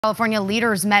California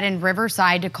leaders met in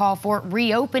Riverside to call for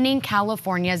reopening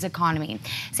California's economy.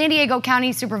 San Diego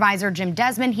County Supervisor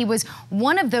Desmond, he was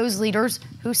one of those leaders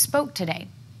who spoke today.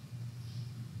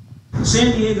 In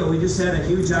San Diego, we just had a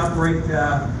huge outbreak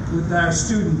with our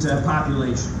student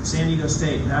population. San Diego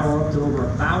State, now we're up to over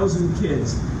 1,000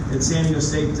 kids at San Diego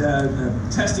State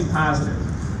testing positive.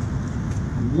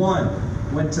 One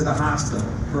went to the hospital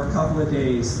for a couple of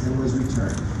days and was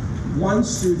returned. One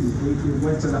student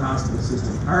went to the hospital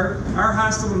system. Our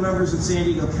hospital numbers in San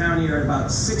Diego County are at about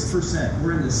 6%.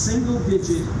 We're in the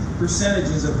single-digit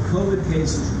percentages of COVID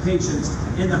patients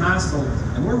in the hospital,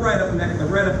 and we're right up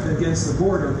against the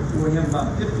border, where we have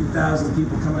about 50,000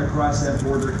 people coming across that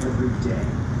border every day.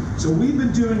 So we've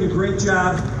been doing a great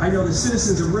job. I know the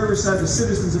citizens of Riverside, the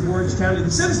citizens of Orange County,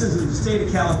 the citizens of the state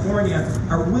of California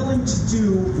are willing to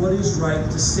do what is right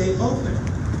to stay open.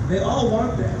 They all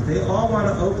want that. They all want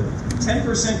to open.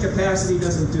 10% capacity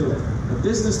doesn't do it. A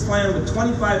business plan with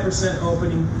 25%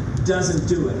 opening doesn't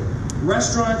do it.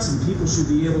 Restaurants and people should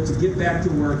be able to get back to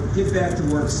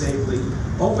work safely.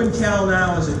 Open Cal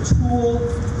Now is a tool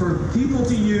for people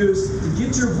to use to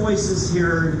get your voices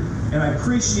heard, and I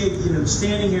appreciate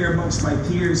standing here amongst my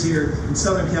peers here in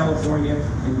Southern California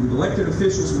and elected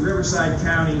officials in Riverside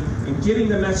County and getting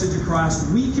the message across.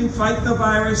 We can fight the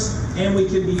virus and we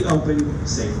can be open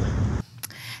safely.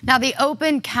 Now, the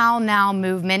Open Cal Now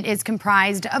movement is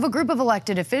comprised of a group of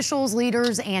elected officials,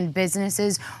 leaders, and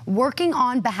businesses working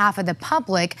on behalf of the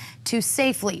public to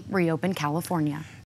safely reopen California.